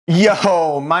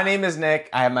Yo, my name is Nick.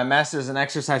 I have my master's in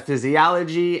exercise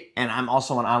physiology and I'm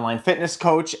also an online fitness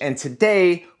coach. And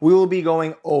today we will be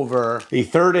going over the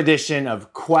third edition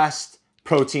of Quest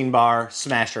Protein Bar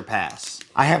Smash or Pass.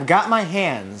 I have got my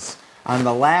hands on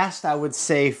the last, I would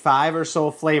say, 5 or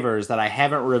so flavors that I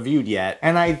haven't reviewed yet.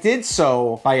 And I did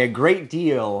so by a great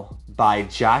deal by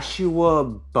Joshua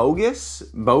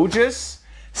Bogus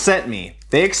sent me.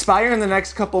 They expire in the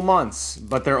next couple months,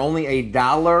 but they're only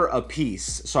 $1 a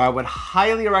piece. So I would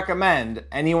highly recommend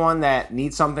anyone that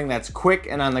needs something that's quick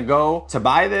and on the go to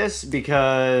buy this,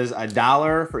 because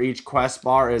 $1 for each Quest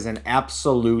bar is an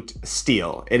absolute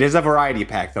steal. It is a variety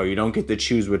pack though. You don't get to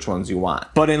choose which ones you want.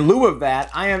 But in lieu of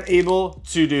that, I am able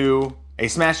to do a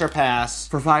Smash or Pass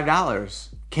for $5.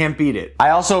 Can't beat it.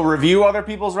 I also review other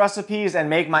people's recipes and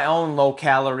make my own low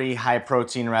calorie, high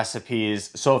protein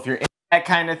recipes. So if you're in that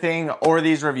kind of thing or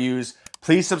these reviews,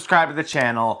 please subscribe to the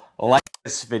channel, like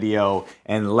this video,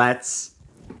 and let's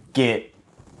get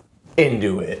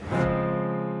into it.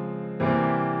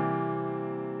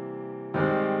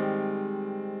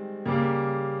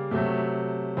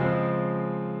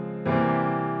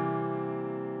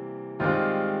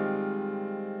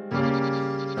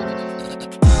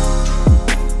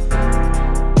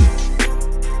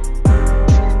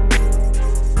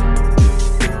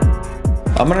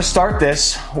 I'm gonna start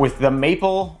this with the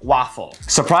maple waffle.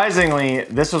 Surprisingly,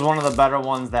 this was one of the better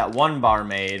ones that one bar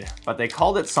made, but they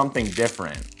called it something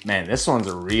different. Man, this one's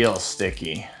real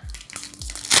sticky.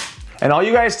 And all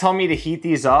you guys tell me to heat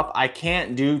these up. I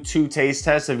can't do 2 taste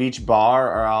tests of each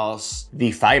bar or else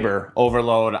the fiber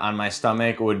overload on my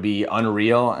stomach would be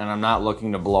unreal, and I'm not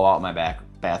looking to blow out my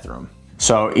bathroom.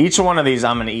 So each one of these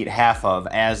I'm gonna eat half of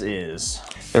as is.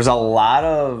 There's a lot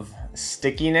of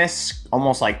stickiness,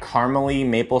 almost like caramely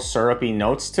maple syrupy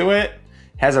notes to it.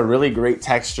 Has a really great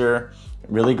texture,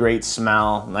 really great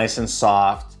smell, nice and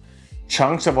soft.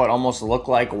 Chunks of what almost look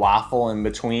like waffle in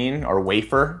between, or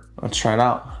wafer. Let's try it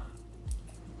out.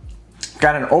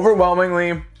 Got an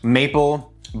overwhelmingly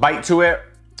maple bite to it.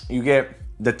 You get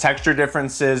the texture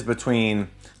differences between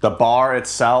the bar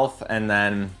itself and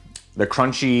then the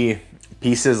crunchy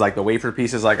pieces, like the wafer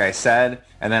pieces, like I said,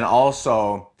 and then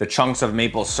also the chunks of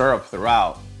maple syrup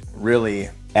throughout really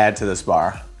add to this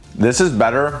bar. This is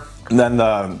better than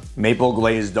the maple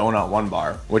glazed donut one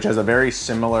bar, which has a very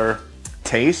similar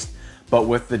taste, but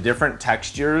with the different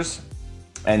textures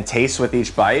and tastes with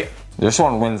each bite, this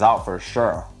one wins out for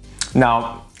sure.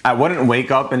 Now, I wouldn't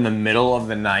wake up in the middle of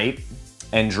the night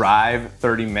and drive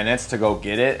 30 minutes to go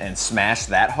get it and smash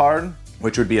that hard,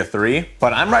 which would be a 3.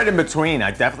 But I'm right in between. I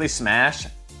definitely smash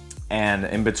and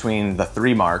in between the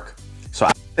 3 mark. So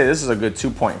I'd say this is a good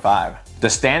 2.5. The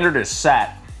standard is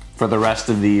set for the rest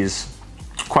of these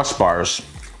Quest bars.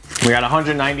 We got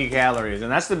 190 calories,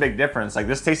 and that's the big difference. Like,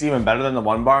 this tastes even better than the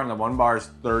one bar, and the one bar is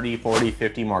 30, 40,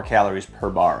 50 more calories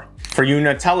per bar. For you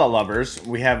Nutella lovers,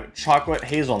 we have chocolate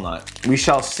hazelnut. We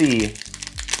shall see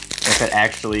if it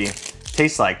actually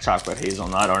tastes like chocolate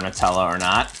hazelnut or Nutella or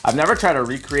not. I've never tried to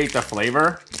recreate the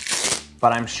flavor,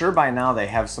 but I'm sure by now they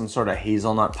have some sort of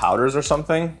hazelnut powders or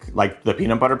something, like the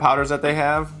peanut butter powders that they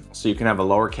have, so you can have a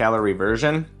lower calorie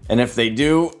version. And if they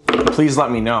do, please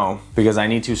let me know, because I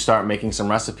need to start making some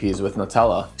recipes with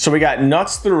Nutella. So we got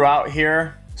nuts throughout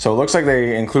here. So it looks like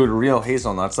they include real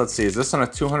hazelnuts. Let's see, is this on a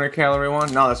 200 calorie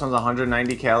one? No, this one's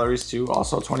 190 calories too,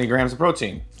 also 20 grams of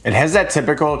protein. It has that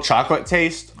typical chocolate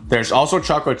taste. There's also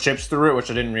chocolate chips through it,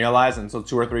 which I didn't realize until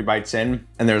 2 or 3 bites in,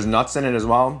 and there's nuts in it as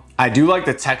well. I do like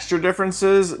the texture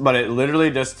differences, but it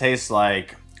literally just tastes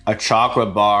like a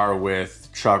chocolate bar with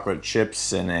chocolate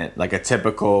chips in it, like a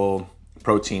typical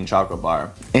protein chocolate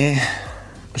bar.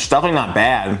 It's definitely not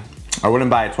bad. I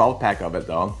wouldn't buy a 12 pack of it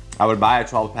though. I would buy a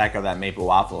 12 pack of that maple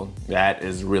waffle. That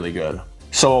is really good.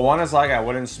 So a 1 is like I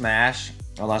wouldn't smash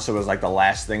unless it was like the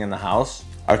last thing in the house.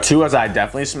 A 2 is I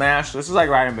definitely smash. This is like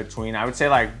right in between. I would say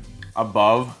like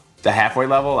above the halfway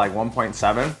level, like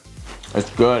 1.7. It's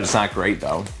good, it's not great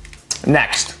though.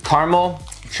 Next, caramel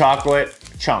chocolate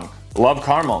chunk. Love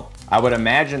caramel. I would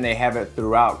imagine they have it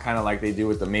throughout, kind of like they do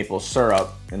with the maple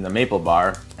syrup in the maple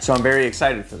bar. So I'm very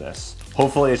excited for this.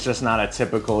 Hopefully it's just not a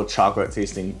typical chocolate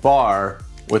tasting bar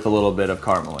with a little bit of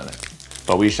caramel in it,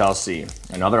 but we shall see.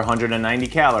 Another 190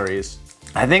 calories.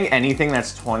 I think anything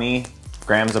that's 20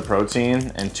 grams of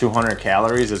protein and 200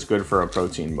 calories is good for a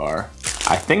protein bar.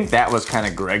 I think that was kind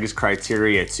of Greg's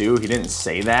criteria too. He didn't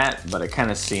say that, but it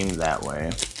kind of seemed that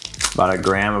way. About 1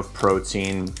 gram of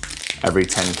protein every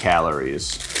 10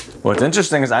 calories. What's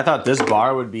interesting is I thought this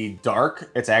bar would be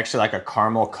dark. It's actually like a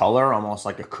caramel color, almost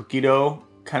like a cookie dough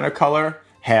kind of color.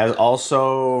 Has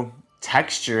also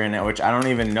texture in it, which I don't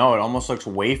even know. It almost looks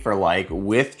wafer-like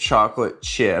with chocolate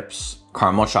chips,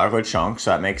 caramel chocolate chunks,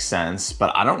 so that makes sense.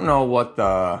 But I don't know what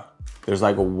there's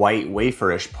like a white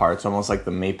waferish parts, almost like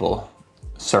the maple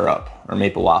syrup or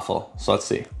maple waffle. So let's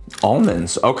see.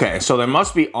 Almonds. Okay, so there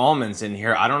must be almonds in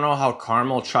here. I don't know how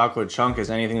caramel chocolate chunk has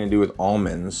anything to do with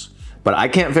almonds, but I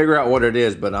can't figure out what it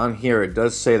is. But on here, it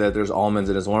does say that there's almonds.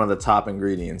 It is one of the top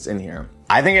ingredients in here.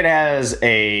 I think it has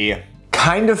a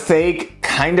kind of fake,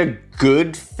 kind of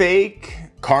good fake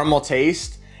caramel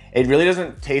taste. It really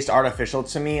doesn't taste artificial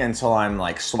to me until I'm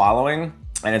like swallowing,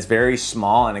 and it's very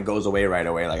small and it goes away right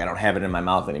away. Like I don't have it in my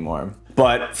mouth anymore.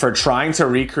 But for trying to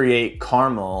recreate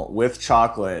caramel with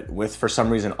chocolate, with for some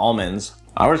reason almonds,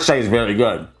 I would say it's very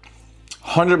good.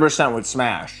 100% would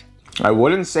smash. I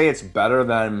wouldn't say it's better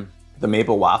than the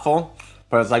maple waffle,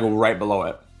 but it's like right below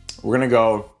it. We're gonna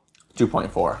go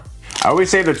 2.4. I always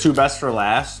say the two best for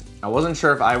last. I wasn't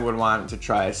sure if I would want to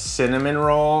try cinnamon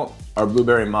roll or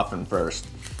blueberry muffin first,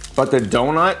 but the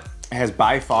donut has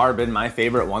by far been my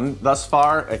favorite one thus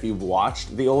far. If you've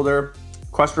watched the older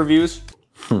Quest reviews,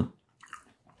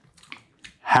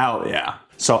 hell yeah.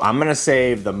 So I'm gonna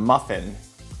save the muffin,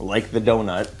 like the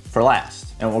donut, for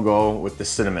last, and we'll go with the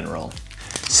cinnamon roll.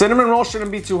 Cinnamon roll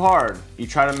shouldn't be too hard. You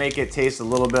try to make it taste a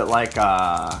little bit like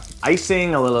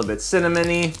icing, a little bit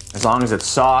cinnamony. As long as it's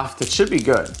soft, it should be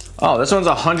good. Oh, this one's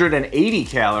 180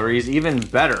 calories, even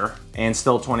better, and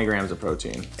still 20 grams of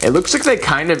protein. It looks like they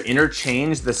kind of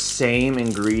interchange the same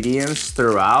ingredients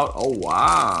throughout. Oh,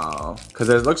 wow. Because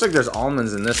it looks like there's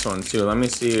almonds in this one too. Let me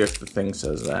see if the thing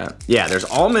says that. Yeah, there's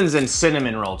almonds in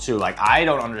cinnamon roll too. Like, I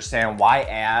don't understand why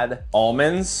add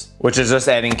almonds, which is just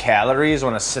adding calories,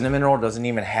 when a cinnamon roll doesn't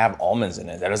even have almonds in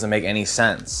it. That doesn't make any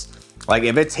sense. Like,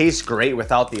 if it tastes great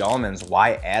without the almonds,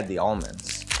 why add the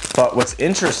almonds? But what's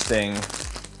interesting,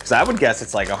 because I would guess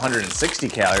it's like 160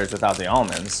 calories without the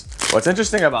almonds. What's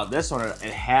interesting about this one, it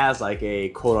has like a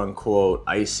quote unquote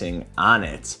icing on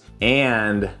it,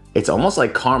 and it's almost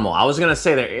like caramel. I was gonna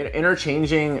say they're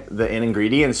interchanging the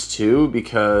ingredients too,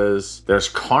 because there's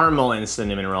caramel in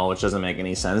cinnamon roll, which doesn't make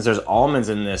any sense. There's almonds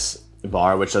in this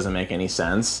bar, which doesn't make any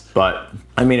sense. But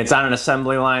I mean, it's on an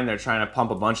assembly line. They're trying to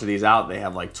pump a bunch of these out. They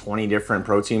have like 20 different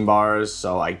protein bars,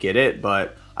 so I get it,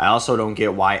 but I also don't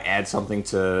get why add something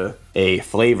to a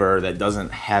flavor that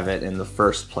doesn't have it in the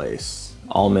first place.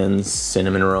 Almonds,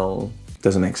 cinnamon roll,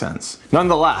 doesn't make sense.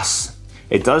 Nonetheless,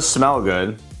 it does smell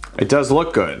good. It does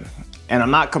look good. And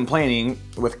I'm not complaining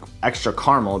with extra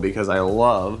caramel because I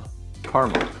love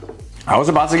caramel. I was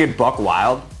about to get buck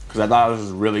wild because I thought it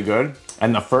was really good.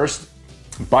 And the first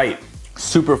bite,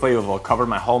 super flavorful, covered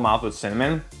my whole mouth with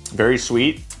cinnamon, very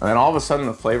sweet. And then all of a sudden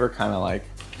the flavor kind of like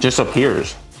just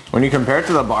appears. When you compare it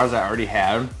to the bars I already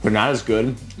had, they're not as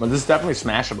good, but this is definitely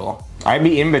smashable. I'd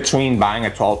be in between buying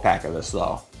a 12 pack of this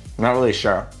though. I'm not really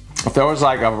sure. If there was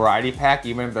like a variety pack,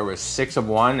 even if there was 6 of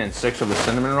one and 6 of the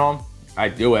cinnamon roll,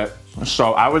 I'd do it.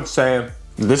 So I would say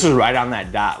this is right on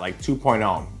that dot, like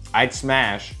 2.0. I'd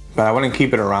smash, but I wouldn't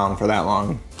keep it around for that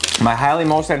long. My highly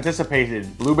most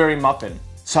anticipated blueberry muffin.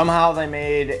 Somehow they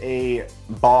made a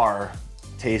bar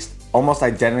taste almost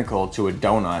identical to a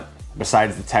donut,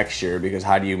 besides the texture, because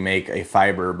how do you make a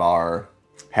fiber bar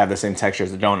have the same texture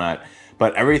as a donut?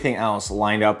 But everything else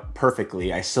lined up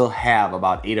perfectly. I still have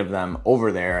about 8 of them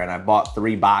over there, and I bought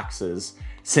 3 boxes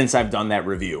since I've done that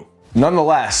review.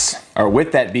 Nonetheless, or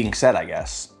with that being said, I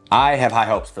guess, I have high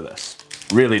hopes for this.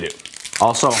 Really do.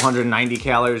 Also 190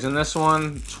 calories in this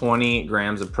one, 20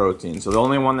 grams of protein. So the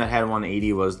only one that had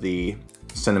 180 was the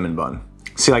cinnamon bun.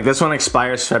 See, like this one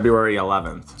expires February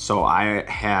 11th. So I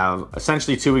have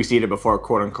essentially 2 weeks to eat it before it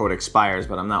quote unquote expires,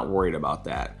 but I'm not worried about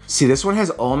that. See, this one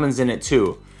has almonds in it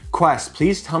too. Quest,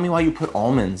 please tell me why you put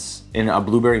almonds in a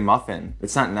blueberry muffin.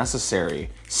 It's not necessary.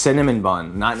 Cinnamon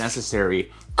bun, not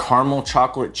necessary. Caramel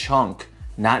chocolate chunk,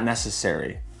 not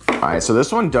necessary. All right, so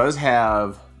this one does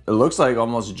have, it looks like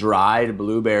almost dried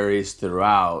blueberries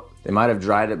throughout. They might have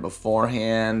dried it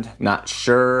beforehand, not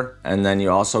sure. And then you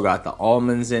also got the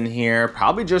almonds in here,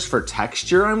 probably just for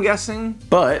texture, I'm guessing.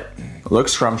 But it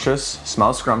looks scrumptious,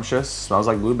 smells scrumptious, smells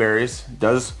like blueberries. It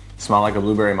does smell like a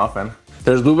blueberry muffin.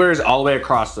 There's blueberries all the way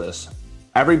across this.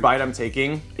 Every bite I'm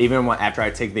taking, even after I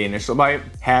take the initial bite,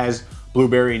 has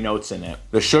blueberry notes in it.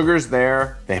 The sugar's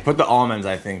there. They put the almonds,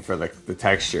 I think, for the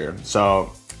texture.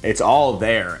 So it's all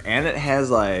there. And it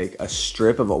has like a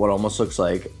strip of what almost looks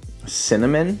like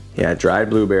cinnamon. Yeah,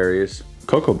 dried blueberries,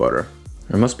 cocoa butter.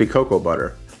 It must be cocoa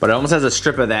butter. But it almost has a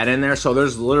strip of that in there. So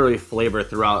there's literally flavor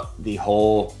throughout the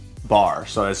whole bar.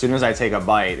 So as soon as I take a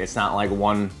bite, it's not like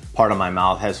one part of my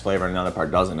mouth has flavor and the other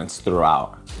part doesn't, it's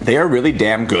throughout. They are really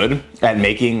damn good at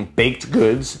making baked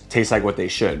goods taste like what they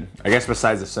should. I guess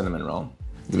besides the cinnamon roll.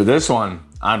 But this one,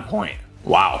 on point.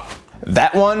 Wow.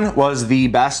 That one was the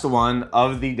best one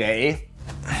of the day.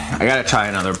 I gotta try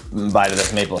another bite of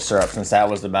this maple syrup since that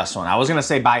was the best one. I was gonna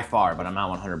say by far, but I'm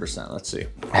not 100%. Let's see.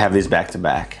 I have these back to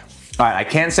back. All right, I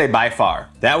can't say by far.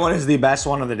 That one is the best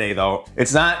one of the day though.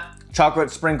 It's not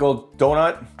chocolate sprinkled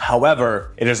donut.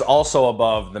 However, it is also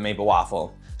above the maple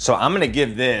waffle. So I'm gonna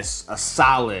give this a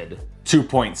solid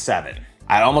 2.7.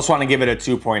 I almost wanna give it a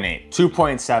 2.8.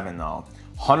 2.7 though.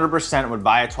 100% would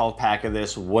buy a 12 pack of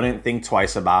this, wouldn't think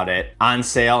twice about it. On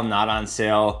sale, not on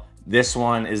sale. This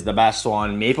one is the best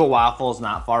one. Maple waffle is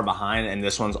not far behind, and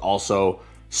this one's also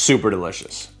super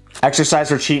delicious.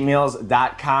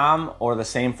 Exerciseforcheatmeals.com or the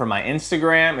same for my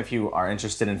Instagram if you are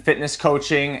interested in fitness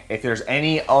coaching. If there's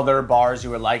any other bars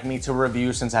you would like me to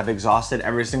review since I've exhausted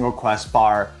every single Quest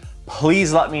bar,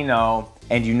 please let me know.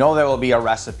 And you know there will be a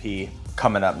recipe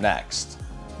coming up next.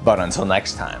 But until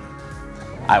next time,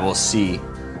 I will see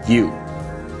you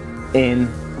in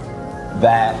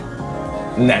that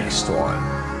next one.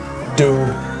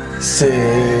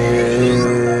 Deuces.